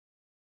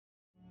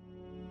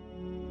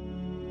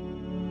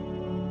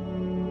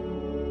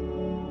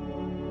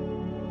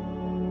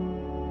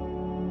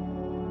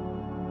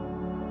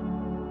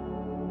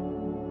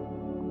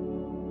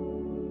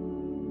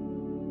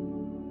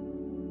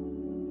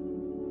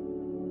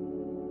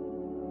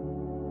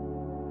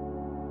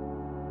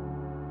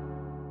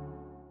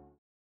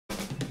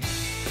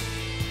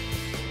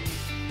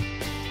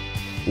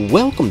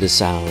Welcome to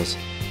Sal's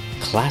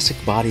Classic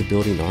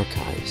Bodybuilding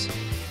Archives.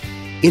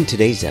 In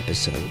today's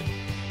episode,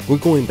 we're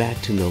going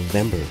back to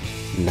November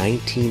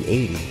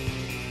 1980,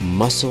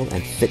 Muscle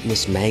and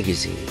Fitness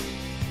magazine.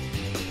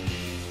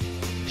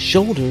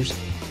 Shoulders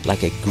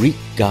like a Greek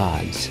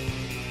god's,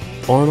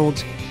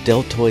 Arnold's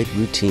deltoid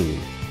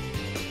routine.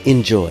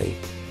 Enjoy.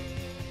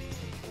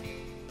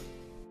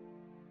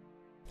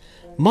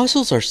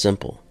 Muscles are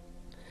simple.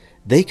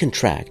 They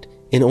contract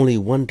in only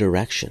one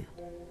direction.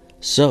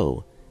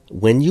 So,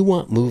 when you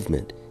want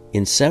movement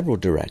in several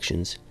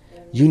directions,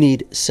 you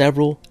need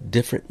several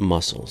different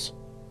muscles.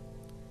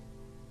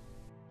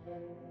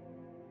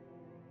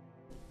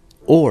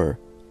 Or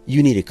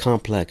you need a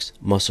complex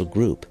muscle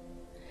group,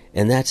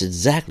 and that's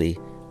exactly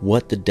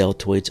what the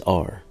deltoids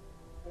are.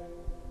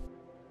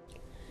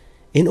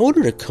 In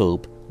order to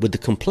cope with the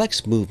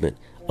complex movement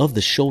of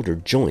the shoulder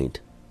joint,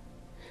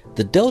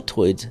 the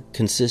deltoids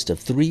consist of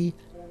three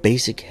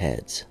basic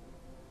heads.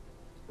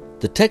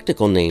 The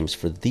technical names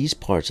for these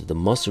parts of the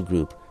muscle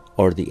group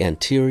are the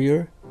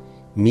anterior,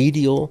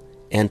 medial,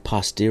 and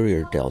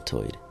posterior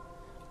deltoid,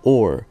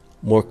 or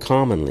more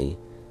commonly,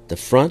 the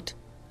front,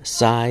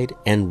 side,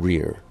 and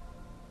rear.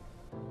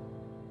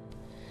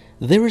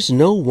 There is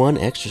no one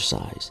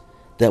exercise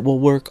that will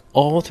work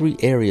all three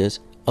areas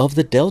of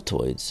the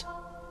deltoids.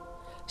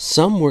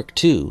 Some work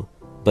two,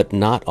 but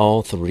not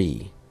all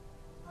three.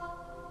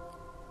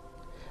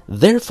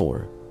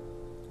 Therefore,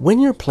 when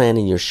you're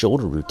planning your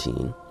shoulder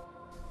routine,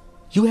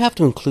 you have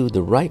to include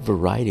the right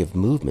variety of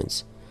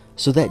movements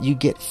so that you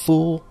get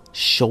full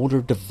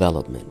shoulder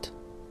development.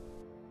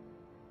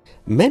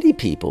 Many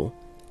people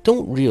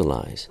don't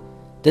realize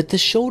that the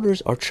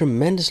shoulders are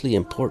tremendously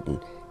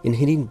important in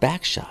hitting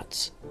back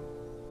shots.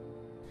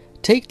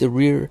 Take the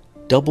rear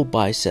double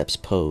biceps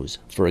pose,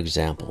 for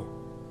example.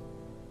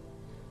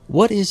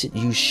 What is it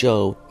you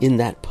show in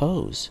that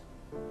pose?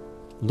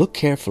 Look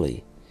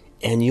carefully,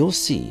 and you'll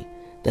see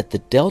that the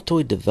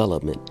deltoid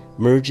development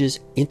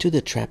merges into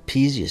the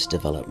trapezius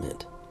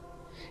development,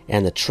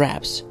 and the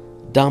traps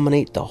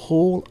dominate the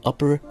whole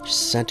upper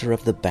center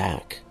of the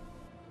back.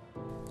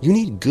 You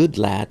need good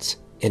lats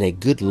and a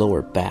good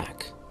lower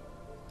back,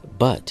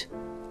 but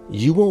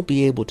you won't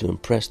be able to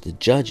impress the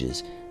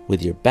judges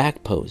with your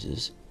back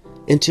poses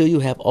until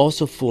you have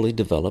also fully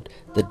developed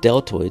the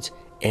deltoids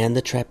and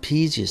the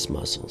trapezius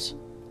muscles.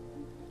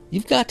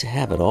 You've got to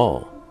have it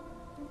all.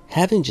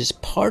 Having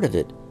just part of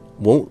it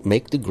won't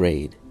make the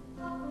grade.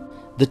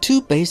 The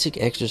two basic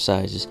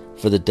exercises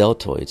for the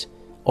deltoids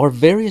are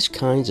various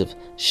kinds of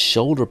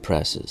shoulder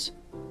presses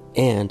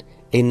and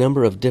a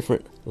number of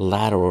different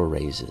lateral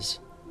raises.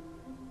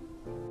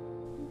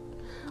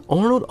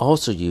 Arnold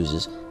also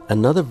uses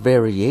another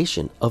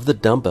variation of the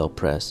dumbbell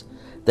press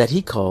that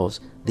he calls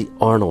the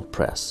Arnold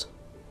press.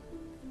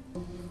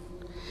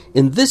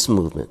 In this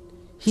movement,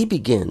 he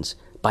begins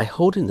by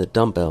holding the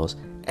dumbbells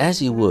as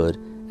he would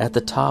at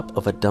the top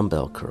of a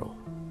dumbbell curl.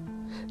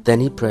 Then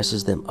he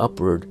presses them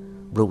upward,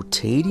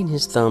 rotating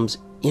his thumbs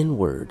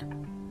inward.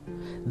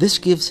 This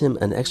gives him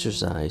an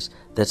exercise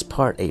that's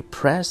part a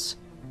press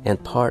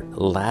and part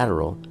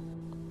lateral,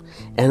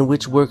 and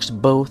which works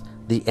both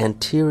the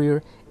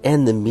anterior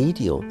and the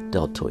medial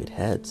deltoid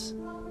heads.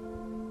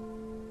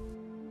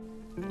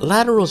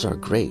 Laterals are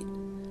great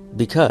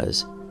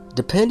because,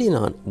 depending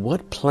on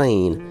what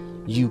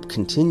plane you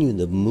continue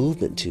the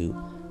movement to,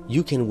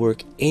 you can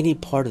work any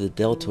part of the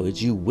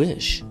deltoids you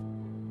wish.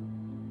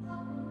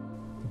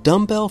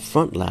 Dumbbell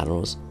front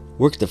laterals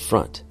work the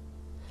front,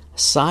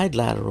 side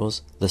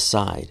laterals the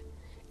side,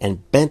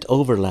 and bent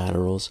over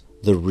laterals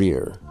the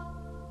rear.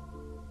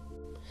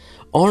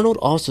 Arnold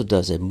also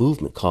does a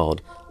movement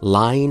called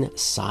lying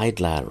side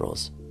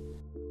laterals,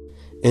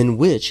 in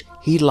which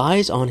he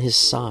lies on his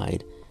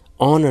side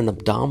on an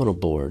abdominal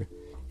board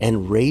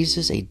and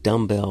raises a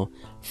dumbbell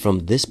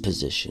from this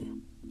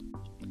position.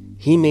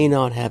 He may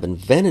not have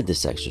invented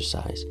this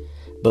exercise,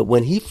 but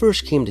when he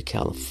first came to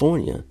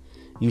California,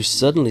 you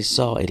suddenly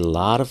saw a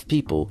lot of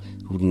people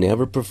who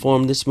never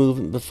performed this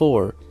movement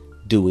before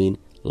doing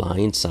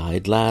lying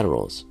side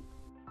laterals.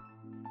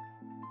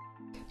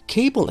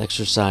 Cable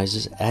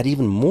exercises add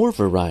even more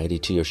variety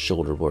to your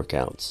shoulder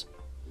workouts.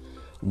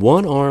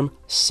 One-arm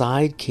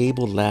side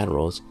cable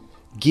laterals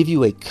give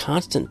you a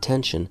constant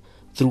tension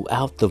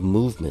throughout the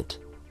movement.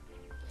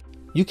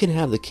 You can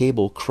have the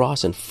cable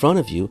cross in front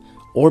of you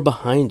or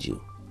behind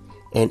you,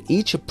 and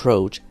each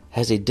approach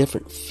has a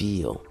different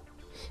feel.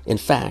 In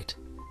fact,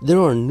 there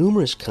are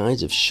numerous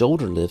kinds of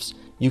shoulder lifts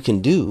you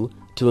can do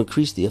to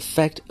increase the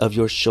effect of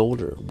your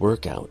shoulder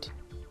workout.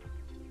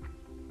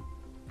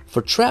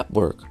 For trap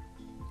work,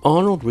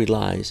 Arnold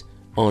relies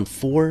on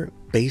four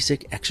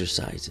basic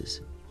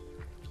exercises: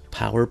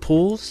 power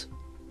pulls,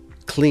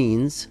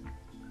 cleans,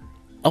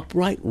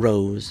 upright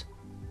rows,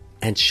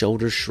 and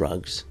shoulder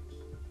shrugs.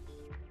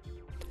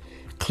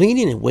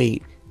 Cleaning a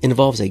weight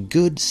involves a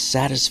good,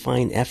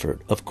 satisfying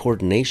effort of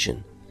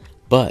coordination,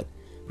 but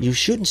you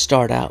shouldn't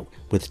start out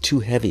with too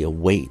heavy a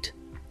weight.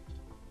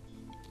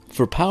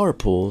 For power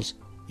pulls,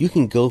 you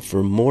can go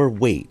for more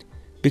weight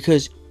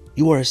because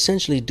you are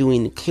essentially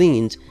doing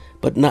cleans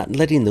but not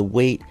letting the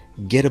weight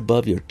get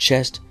above your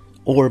chest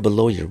or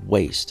below your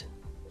waist.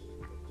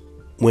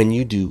 When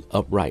you do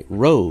upright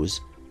rows,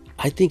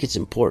 I think it's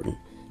important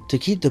to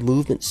keep the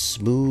movement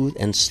smooth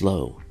and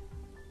slow.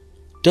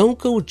 Don't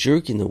go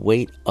jerking the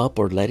weight up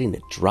or letting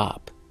it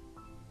drop.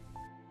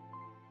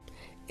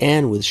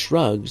 And with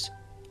shrugs,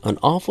 an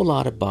awful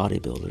lot of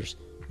bodybuilders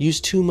use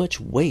too much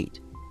weight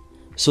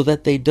so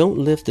that they don't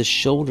lift the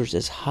shoulders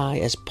as high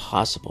as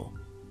possible.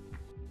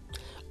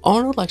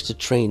 Arnold likes to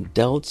train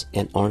delts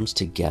and arms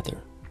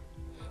together,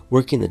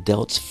 working the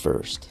delts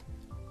first.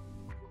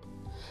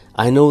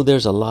 I know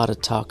there's a lot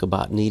of talk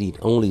about needing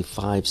only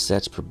 5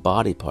 sets per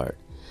body part.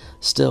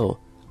 Still,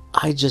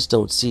 I just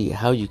don't see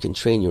how you can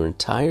train your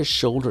entire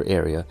shoulder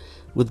area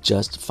with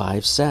just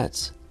 5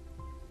 sets.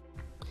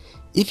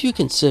 If you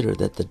consider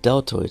that the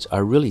deltoids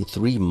are really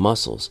 3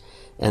 muscles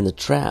and the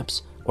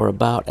traps are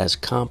about as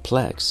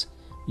complex,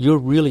 you're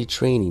really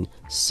training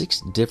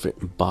 6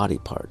 different body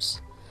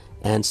parts,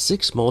 and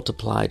 6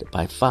 multiplied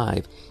by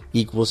 5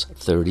 equals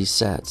 30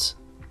 sets.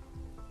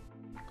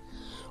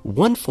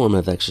 One form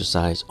of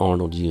exercise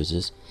Arnold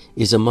uses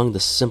is among the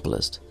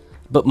simplest,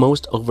 but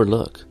most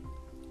overlooked: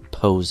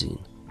 posing.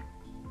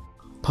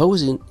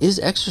 Posing is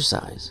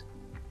exercise.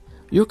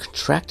 You're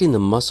contracting the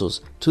muscles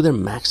to their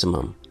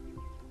maximum.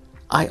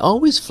 I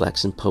always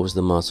flex and pose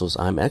the muscles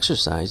I'm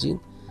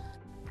exercising.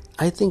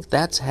 I think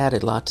that's had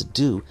a lot to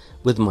do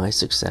with my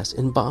success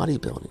in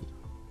bodybuilding.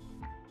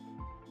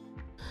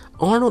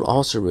 Arnold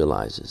also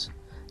realizes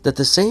that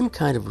the same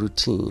kind of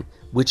routine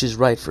which is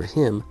right for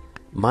him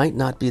might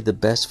not be the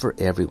best for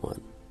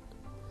everyone.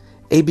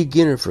 A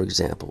beginner, for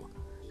example,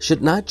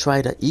 should not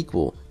try to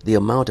equal the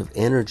amount of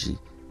energy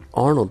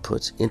Arnold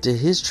puts into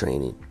his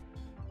training.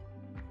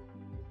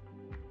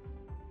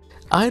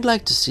 I'd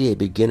like to see a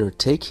beginner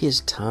take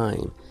his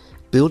time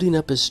building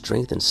up his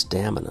strength and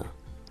stamina.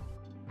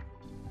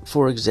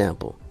 For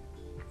example,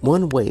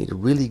 one way to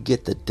really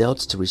get the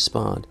delts to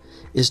respond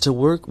is to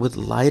work with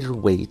lighter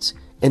weights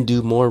and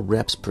do more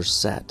reps per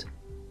set.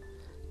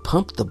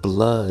 Pump the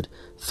blood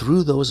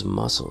through those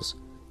muscles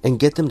and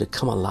get them to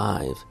come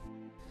alive.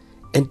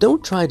 And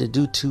don't try to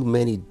do too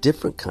many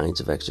different kinds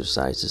of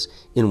exercises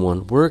in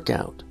one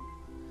workout.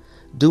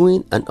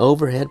 Doing an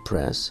overhead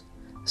press,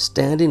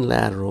 standing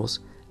laterals,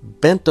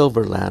 bent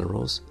over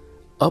laterals,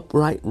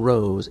 upright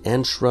rows,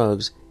 and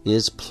shrugs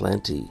is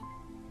plenty.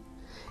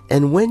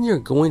 And when you're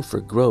going for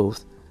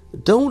growth,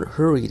 don't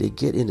hurry to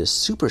get into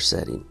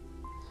supersetting.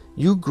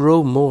 You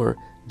grow more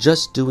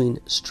just doing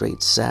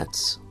straight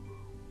sets.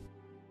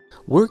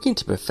 Working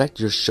to perfect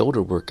your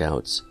shoulder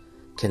workouts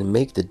can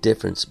make the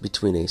difference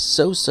between a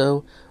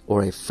so-so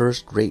or a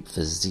first-rate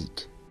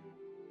physique.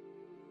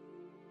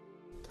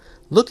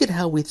 Look at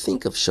how we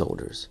think of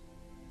shoulders.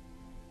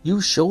 You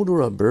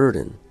shoulder a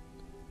burden.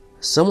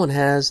 Someone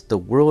has the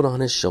world on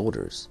his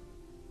shoulders.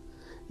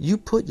 You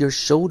put your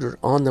shoulder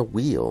on the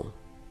wheel.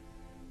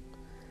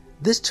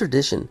 This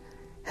tradition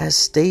has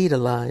stayed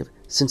alive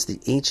since the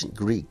ancient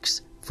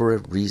Greeks for a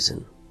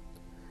reason.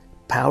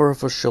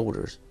 Powerful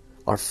shoulders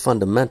are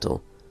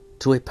fundamental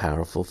to a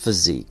powerful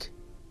physique.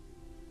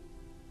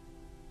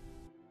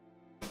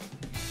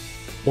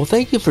 Well,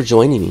 thank you for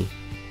joining me.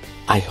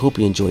 I hope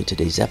you enjoyed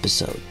today's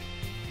episode.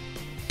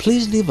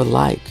 Please leave a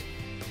like,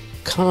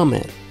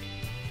 comment,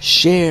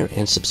 share,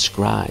 and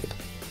subscribe.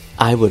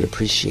 I would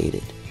appreciate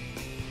it.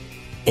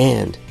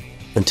 And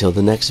until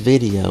the next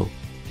video,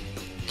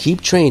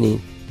 keep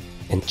training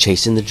and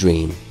chasing the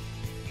dream.